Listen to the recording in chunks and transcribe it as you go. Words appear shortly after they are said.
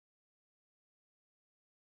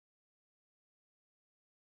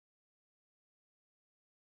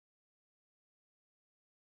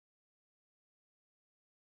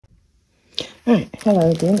Right,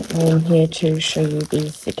 hello again. I'm here to show you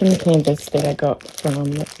the second canvas that I got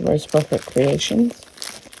from Rose Proffitt Creations.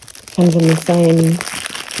 Comes in the same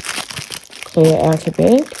clear outer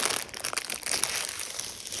bag.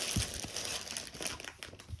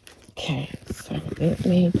 Okay, so let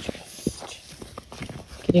me just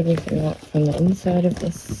get everything out from the inside of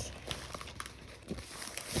this.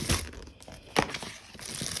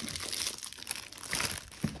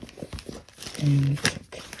 And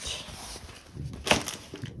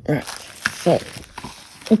right, so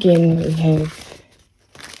again we have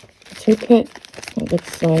two kit. It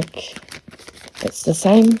looks like it's the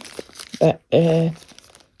same, but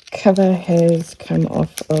cover has come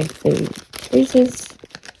off of the tweezers,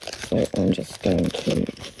 so I'm just going to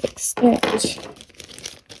fix that.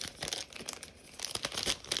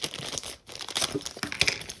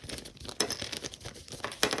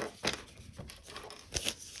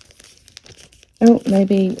 Oh,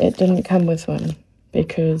 maybe it didn't come with one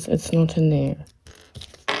because it's not in there.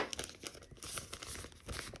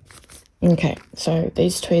 Okay, so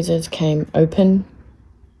these tweezers came open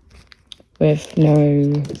with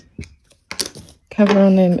no cover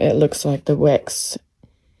on them. It looks like the wax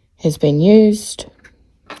has been used.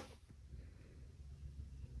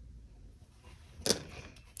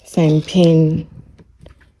 Same pen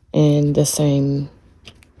and the same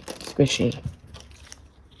squishy.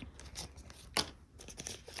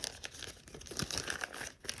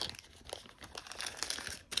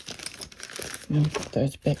 I'll put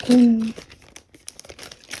those back in.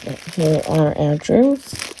 But here are our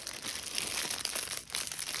drills.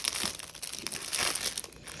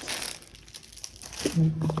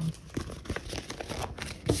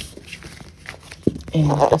 And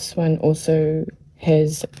this one also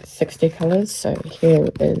has 60 colours. So here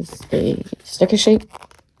is the sticker sheet.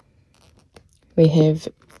 We have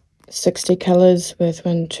 60 colours with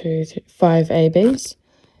 5 ABs.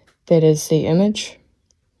 That is the image.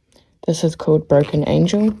 This is called Broken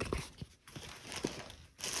Angel.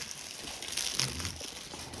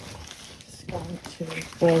 Just going to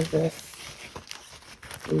fold this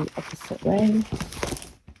the opposite way.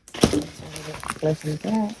 So that flattens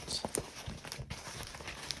out.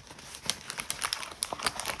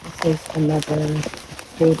 This is another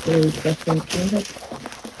totally different canvas.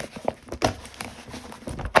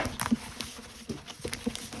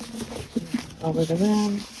 Roll it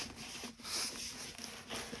around.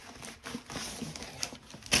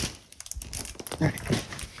 Right,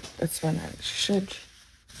 this one I should.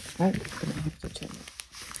 Right, I'm gonna have to turn it.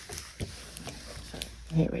 So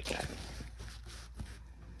here we go.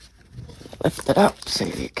 Lift it up so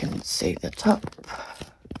you can see the top.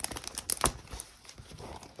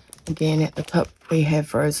 Again, at the top we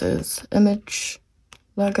have Rose's image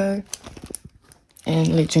logo,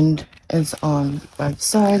 and Legend is on both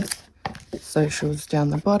sides. Socials down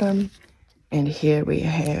the bottom, and here we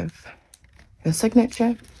have her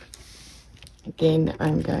signature. Again,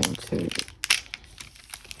 I'm going to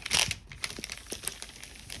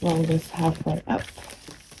roll this halfway up,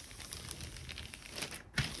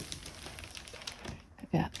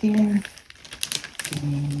 about there, and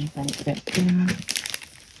bring it back down.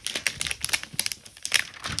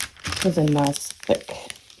 This is a nice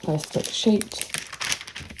thick plastic sheet.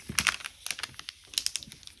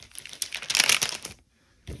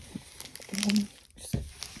 Just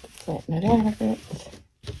flatten it out a bit.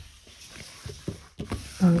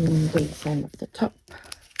 And do the same with the top.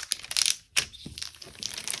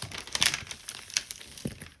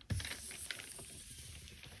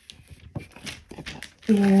 About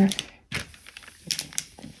there.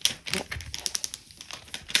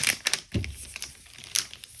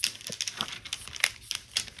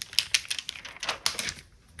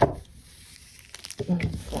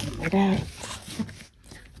 Flatten it out.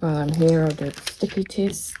 While I'm here, I'll do the sticky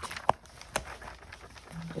test.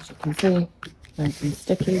 As you can see, nice and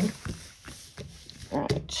sticky.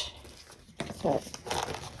 Right, so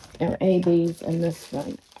our ABs in this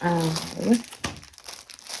one are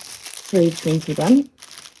 321,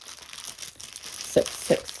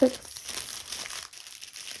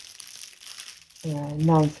 666,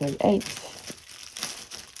 938,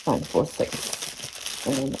 946,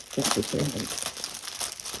 and then 5200.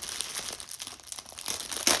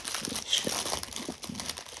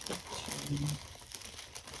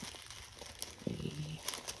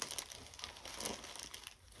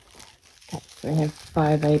 So we have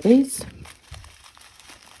 5 ABs,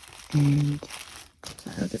 and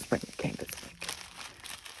so I'll just bring the canvas back.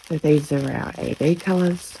 So these are our AB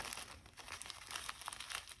colours.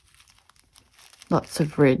 Lots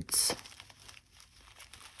of reds.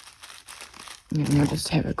 And I'll just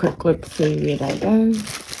have a quick look through where they go.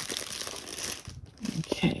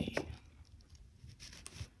 Okay.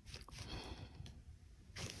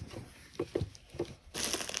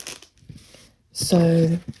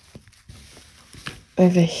 So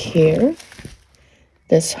over here,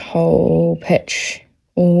 this whole patch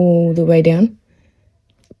all the way down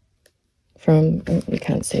from, you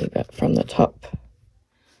can't see, but from the top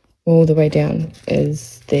all the way down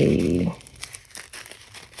is the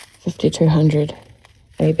 5200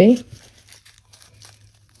 AB.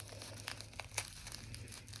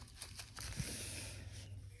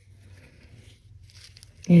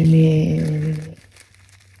 And then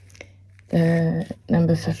the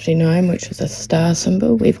number 59, which is a star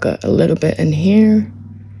symbol. We've got a little bit in here,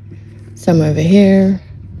 some over here,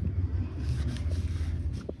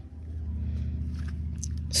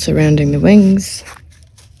 surrounding the wings.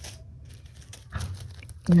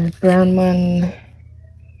 And the brown one,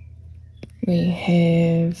 we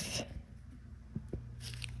have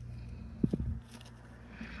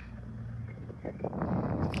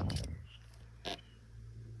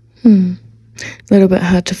a little bit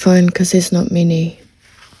hard to find because there's not many.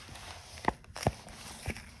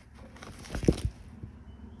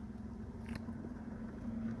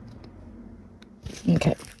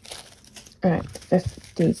 Okay, right,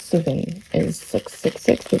 57 is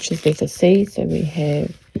 666, which is letter C, so we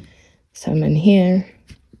have some in here,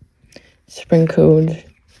 sprinkled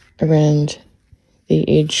around the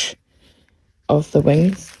edge of the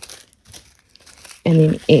wings, and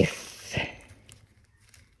then F.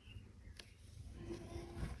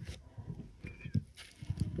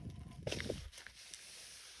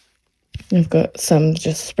 I've got some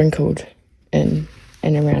just sprinkled in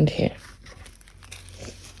and around here.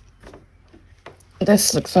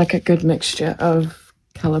 This looks like a good mixture of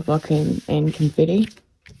colour blocking and confetti.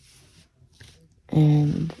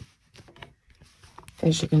 And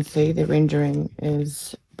as you can see, the rendering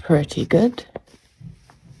is pretty good.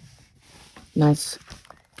 Nice.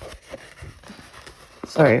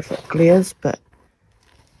 Sorry if it glares, but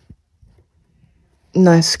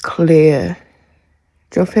nice clear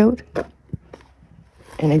drill field.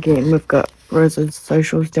 And again, we've got Rose's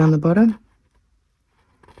socials down the bottom.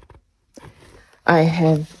 I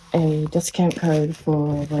have a discount code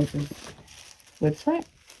for Rose's website,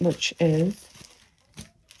 which is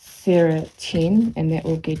Sarah10, and that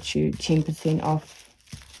will get you 10% off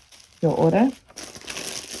your order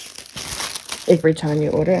every time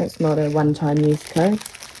you order. It's not a one-time use code.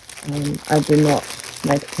 I do not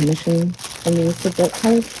make a commission on the use of that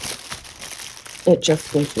code. It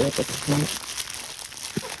just gives you a discount.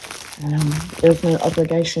 There's no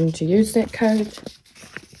obligation to use that code,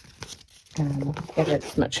 but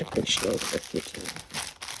it's much appreciated if you do.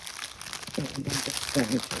 And I'm just going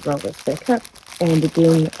to roll this back up, and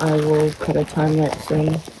again I will put a time lapse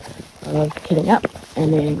in of kitting up,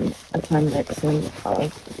 and then a time lapse in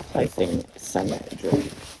of placing some drill.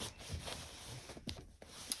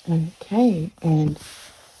 Okay, and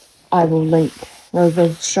I will link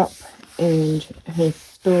Rose's shop and her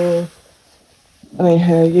store,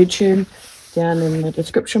 her YouTube down in the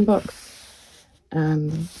description box.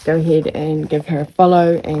 Go ahead and give her a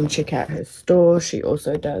follow and check out her store. She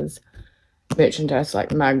also does merchandise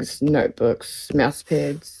like mugs, notebooks, mouse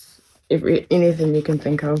pads, anything you can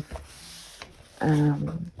think of.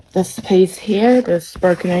 This piece here, this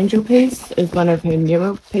Broken Angel piece, is one of her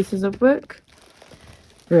newer pieces of work,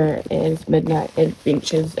 whereas Midnight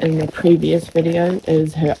Adventures in the previous video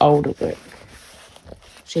is her older work.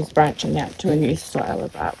 She's branching out to a new style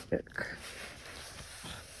of artwork.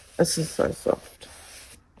 This is so soft.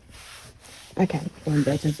 Okay, and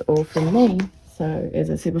that is all from me. So as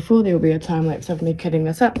I said before, there will be a time lapse of me cutting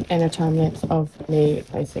this up and a time lapse of me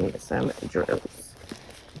placing some drills.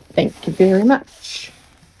 Thank you very much.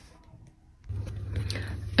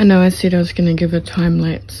 I know I said I was going to give a time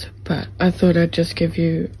lapse, but I thought I'd just give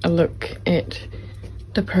you a look at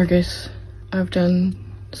the progress I've done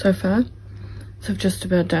so far. So I've just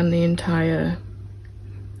about done the entire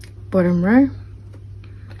bottom row.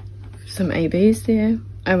 Some ABs there.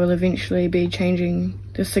 I will eventually be changing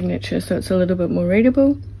the signature so it's a little bit more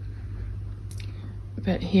readable.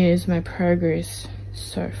 But here's my progress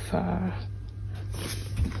so far.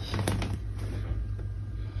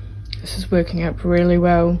 This is working up really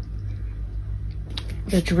well.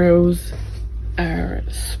 The drills are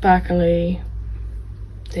sparkly.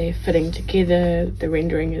 They're fitting together. The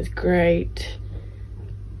rendering is great.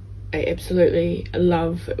 I absolutely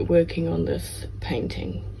love working on this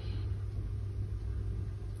painting.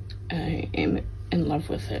 I am in love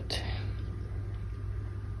with it.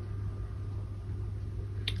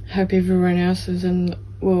 Hope everyone else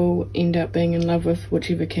will end up being in love with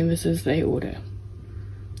whichever canvases they order.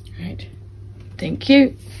 Right. Thank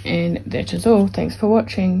you, and that is all. Thanks for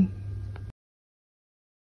watching.